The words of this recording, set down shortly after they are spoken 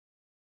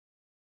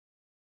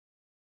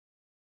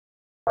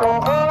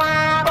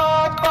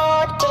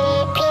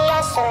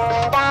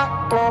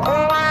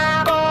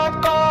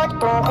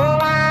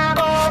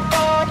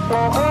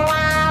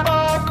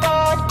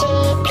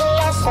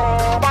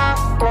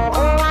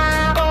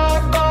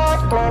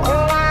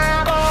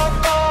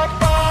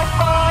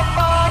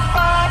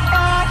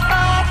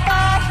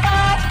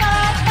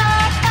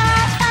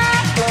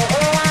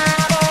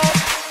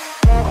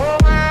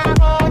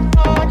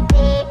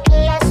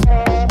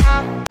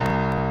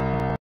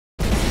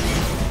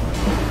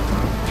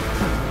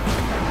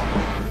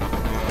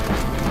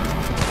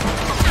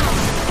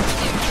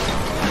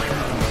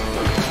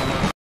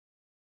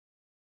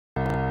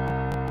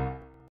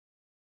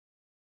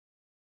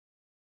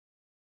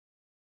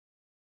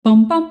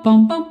Bum bum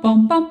bum bum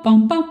bum bum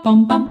bum bum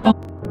bum bum bum.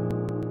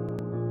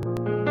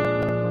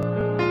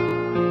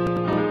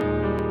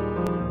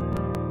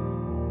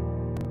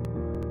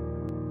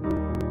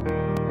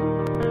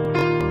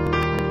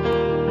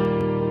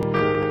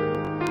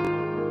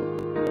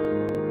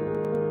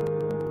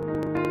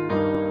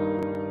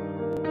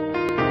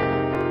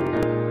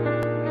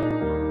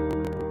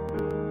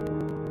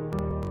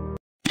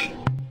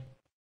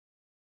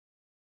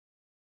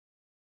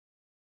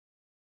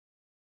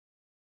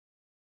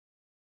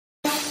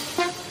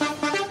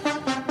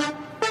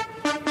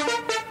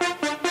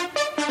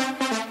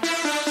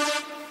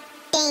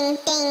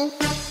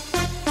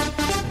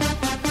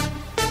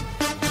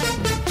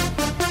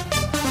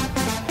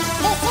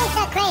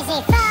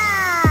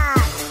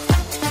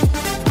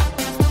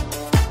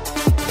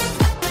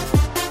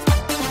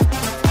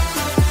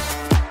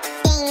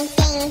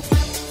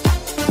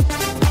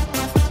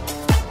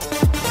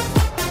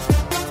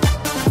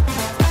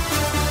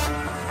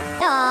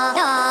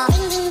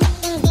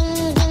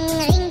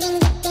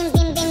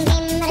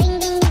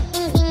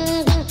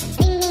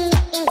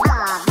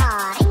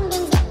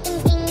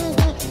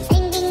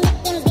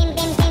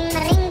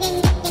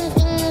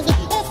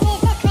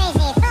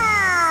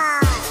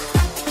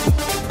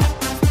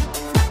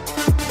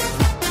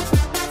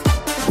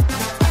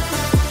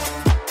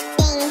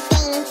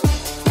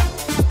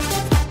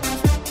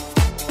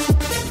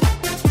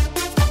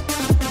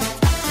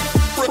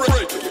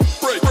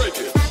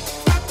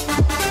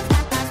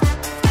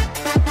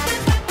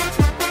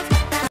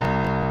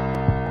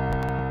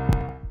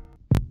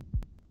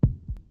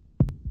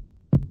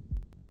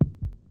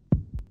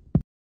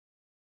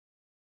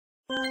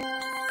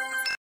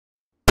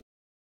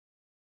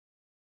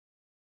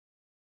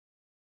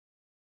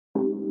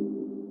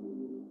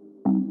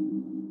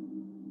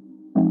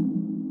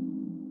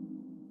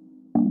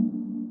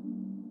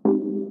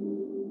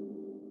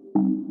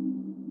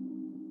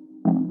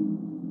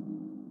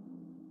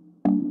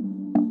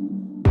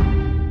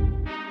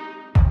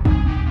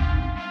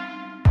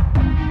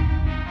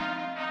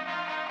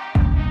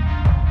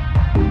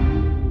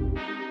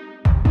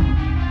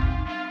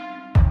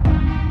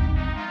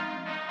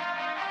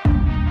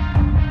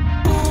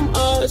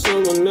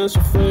 Someone that's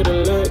afraid to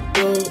let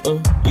go.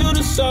 You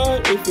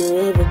decide if you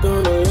ever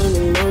gonna let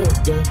me know.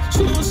 Yeah.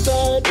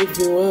 Suicide if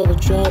you ever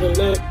try to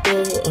let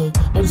go.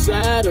 I'm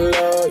sad and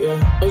low,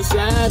 yeah. I'm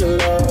sad and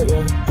low,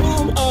 yeah. Who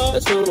am I?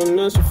 Someone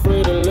that's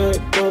afraid to let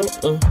go.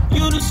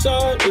 You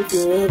decide if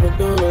you ever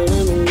gonna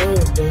let me know.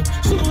 Yeah.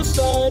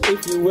 Suicide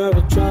if you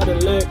ever try to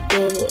let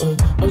go.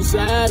 I'm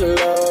sad and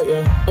low,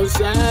 yeah. I'm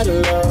sad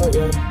and low,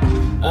 yeah.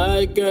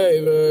 I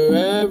gave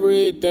her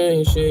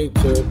everything, she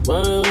took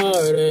my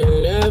heart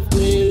and left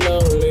me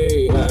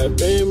lonely. I've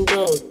been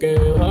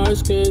broken,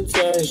 hearts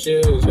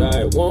contentious.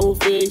 I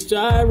won't fix,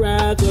 I'd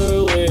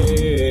rather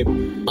weep.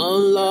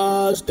 I'm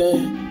lost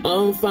and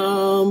I'm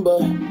found,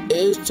 but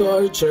it's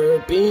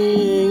torture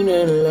being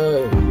in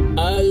love.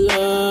 I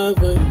love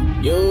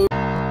when you're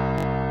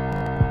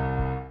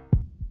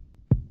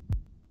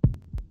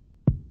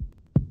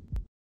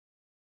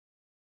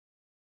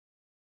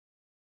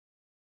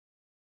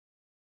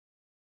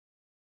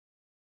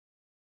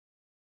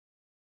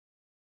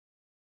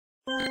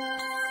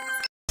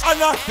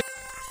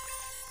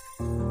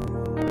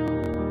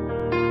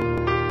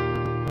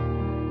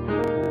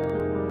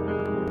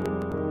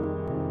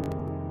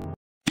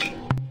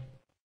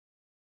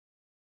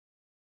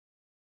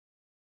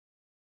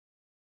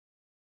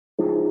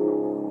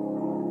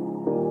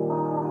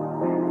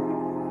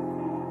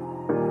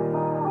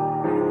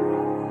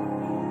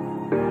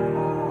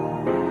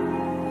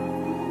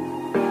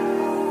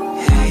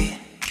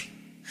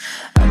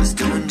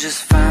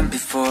just fine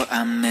before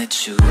I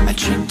met you. I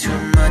drink too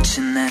much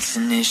and that's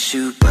an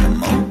issue, but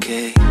I'm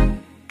okay.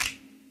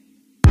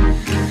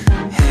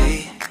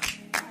 Hey,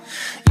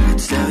 you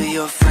tell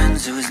your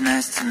friends it was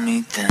nice to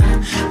meet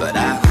them, but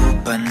I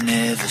hope I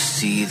never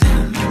see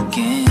them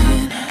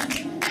again.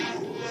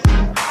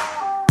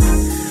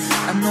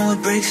 I know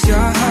it breaks your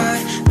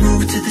heart.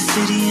 Moved to the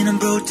city in a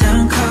broke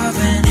down car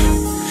and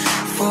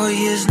 4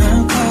 years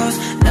no calls.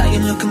 Now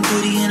you're looking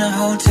pretty in a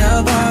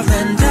hotel bar,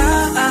 and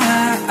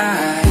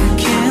I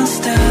can't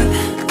stop.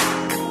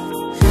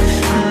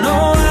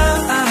 No,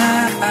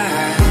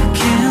 I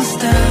can't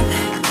stop.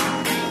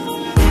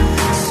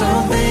 So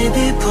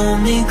baby, pull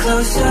me close.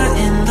 closer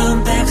in the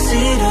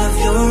backseat of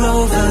your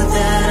Rover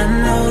that I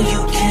know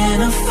you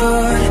can't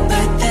afford.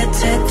 Bite that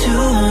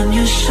tattoo on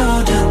your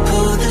shoulder,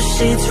 pull the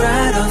sheets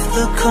right off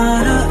the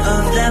corner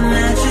of that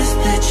mattress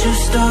that you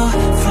stole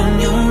from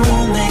your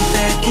roommate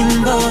back in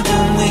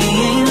Boulder. We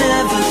ain't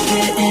never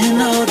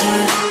getting older.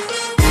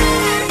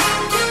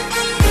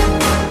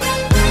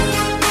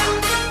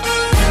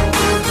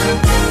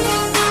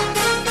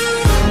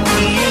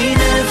 We ain't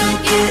never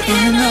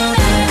getting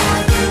older.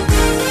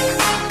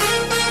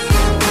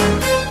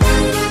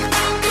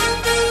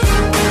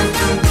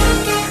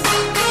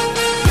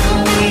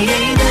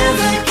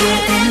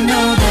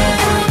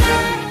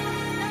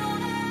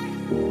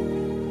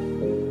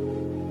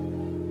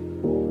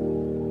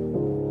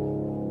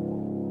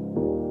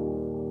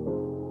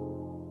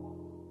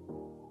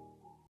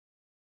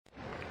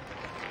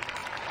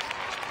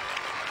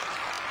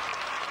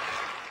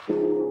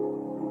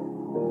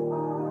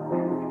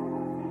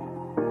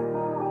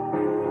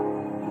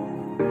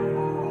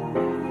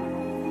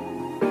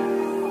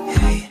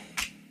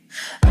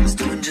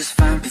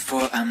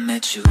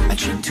 I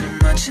drink too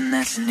much and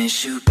that's an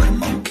issue, but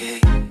I'm okay.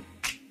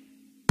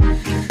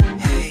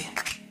 Hey,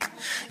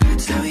 you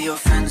tell your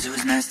friends it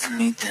was nice to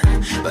meet them,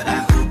 but I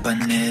hope I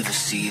never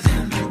see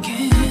them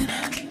again.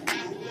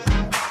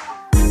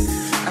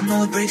 I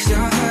know it breaks your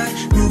heart.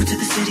 Moved to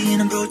the city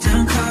in a broke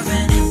down car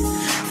and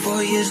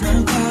 4 years no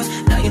calls.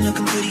 Now you're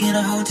looking pretty in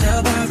a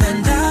hotel bar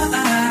and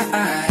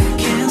I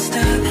can't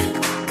stop.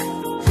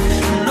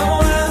 No,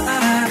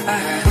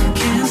 I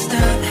can't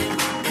stop.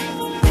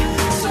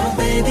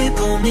 Baby,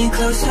 pull me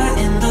closer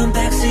in the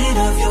backseat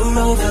of your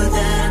Rover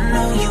that I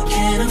know you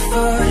can't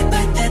afford.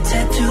 Bite that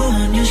tattoo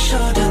on your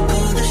shoulder,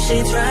 pull the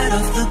sheets right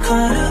off the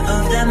corner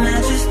of that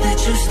mattress that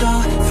you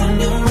stole from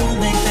your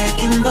roommate back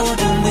in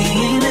Boulder. We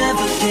ain't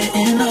never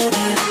getting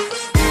older.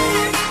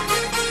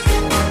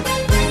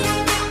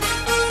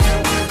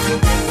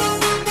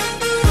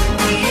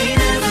 We ain't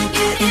never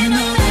getting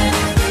older.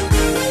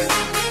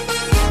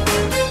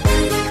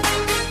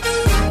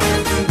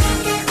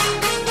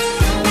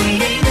 We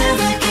ain't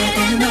never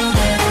getting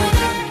older.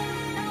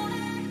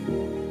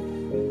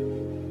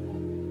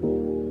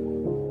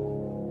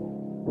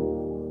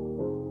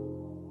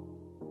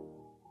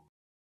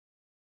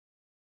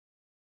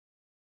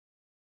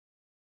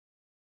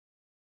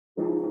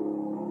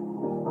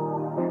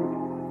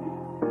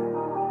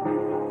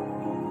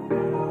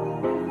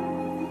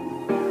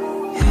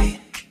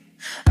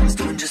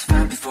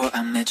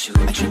 You.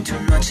 I drink too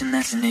much and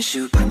that's an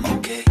issue, but I'm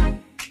okay.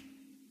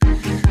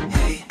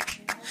 Hey,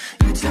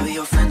 you tell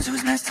your friends it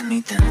was nice to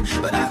meet them,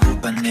 but I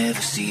hope I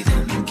never see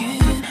them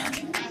again.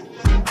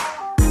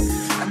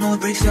 I know it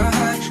breaks your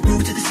heart.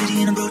 Moved to the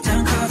city in a broke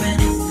down car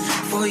and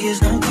 4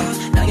 years no calls.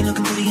 Now you're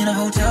looking pretty in a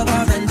hotel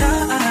bar and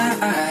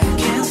I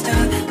can't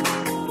stop.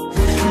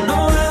 No,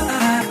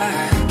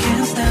 I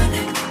can't stop.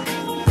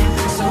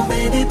 So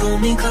baby, pull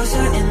me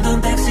closer in the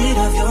backseat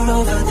of your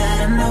Rover that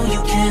I know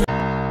you can.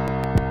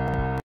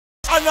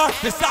 أنا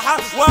في الساحة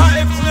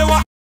واقف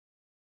لوحدي.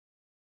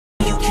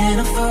 You can't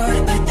afford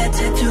it, but that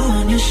tattoo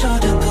on your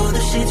shoulder, pull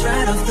the sheets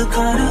right off the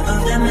corner of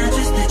that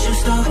mattress that you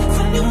stole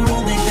from your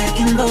roommate back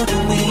in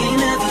Boulder. We ain't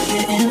never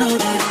getting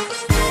older.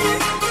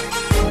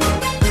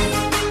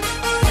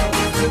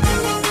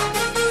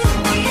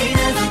 We ain't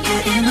never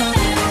getting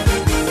older.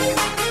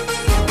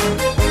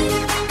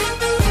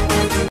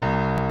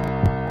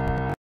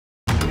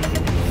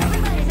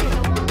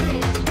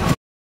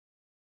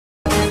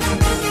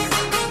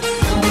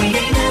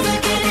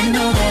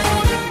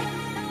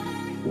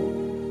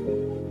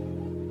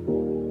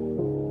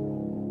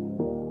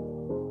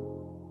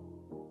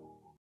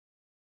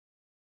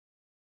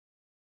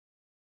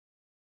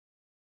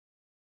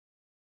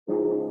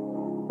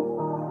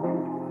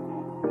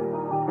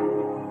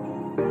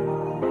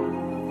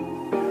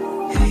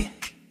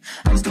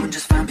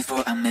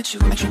 You.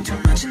 I drink too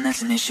much and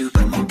that's an issue,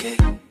 but I'm okay.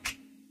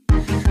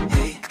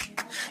 Hey,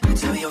 you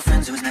tell your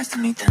friends it was nice to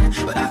meet them,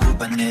 but I hope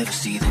I never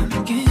see them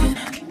again.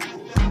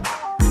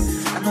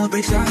 I know it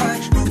breaks your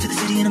heart. Moved to the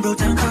city in a broke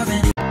down car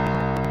and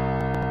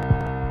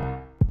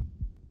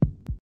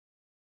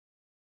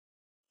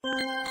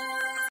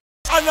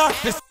أنا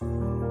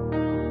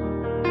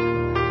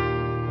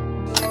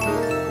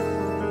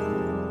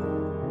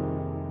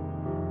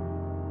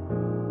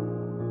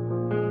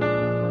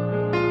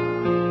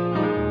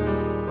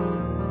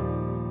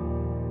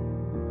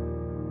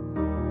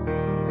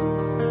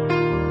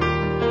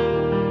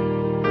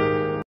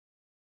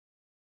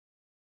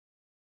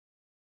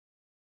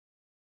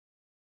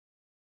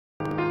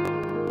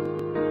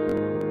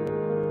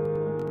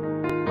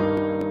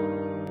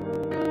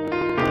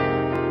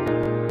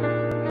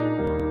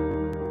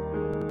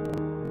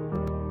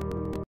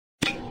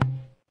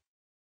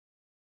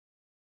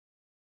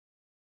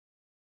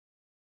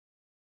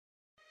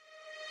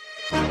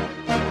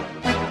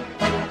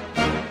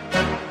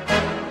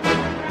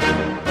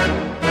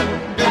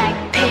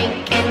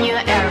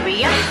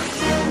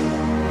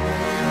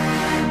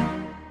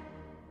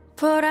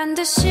보란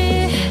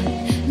듯이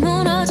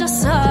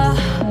무너졌어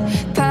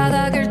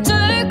바닥을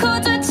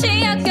뚫고 저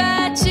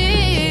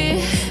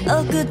치아까지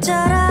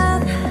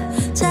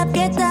손톱처럼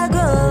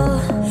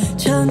잡겠다고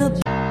저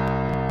높이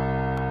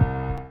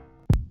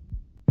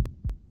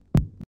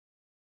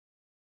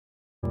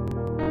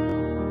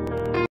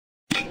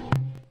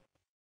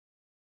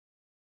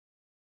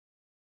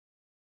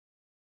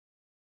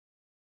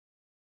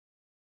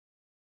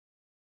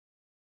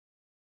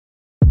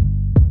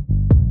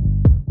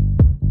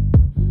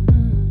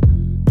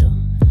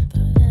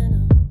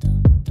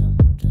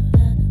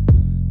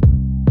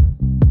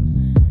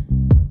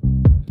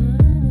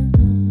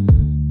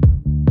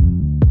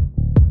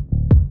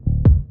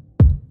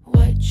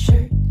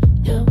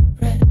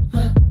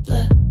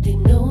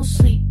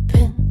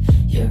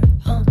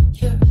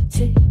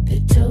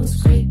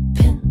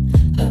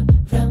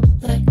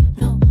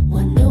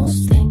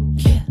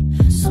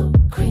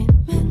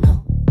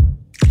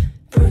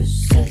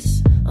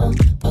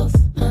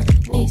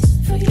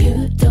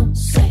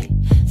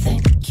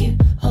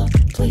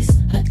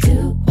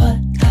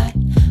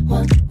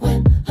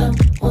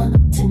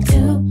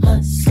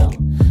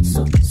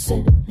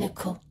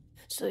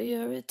So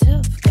you're a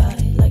tough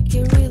guy, like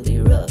a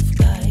really rough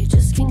guy.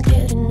 Just can't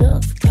get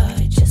enough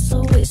guy, just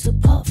always a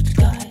puffed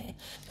guy.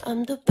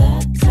 I'm the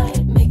bad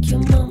type, make your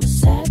mama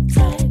sad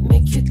type,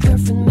 make your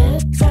girlfriend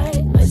mad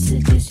type, might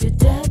seduce your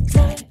dad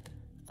type.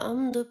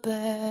 I'm the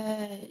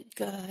bad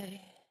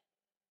guy.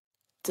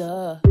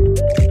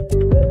 Duh.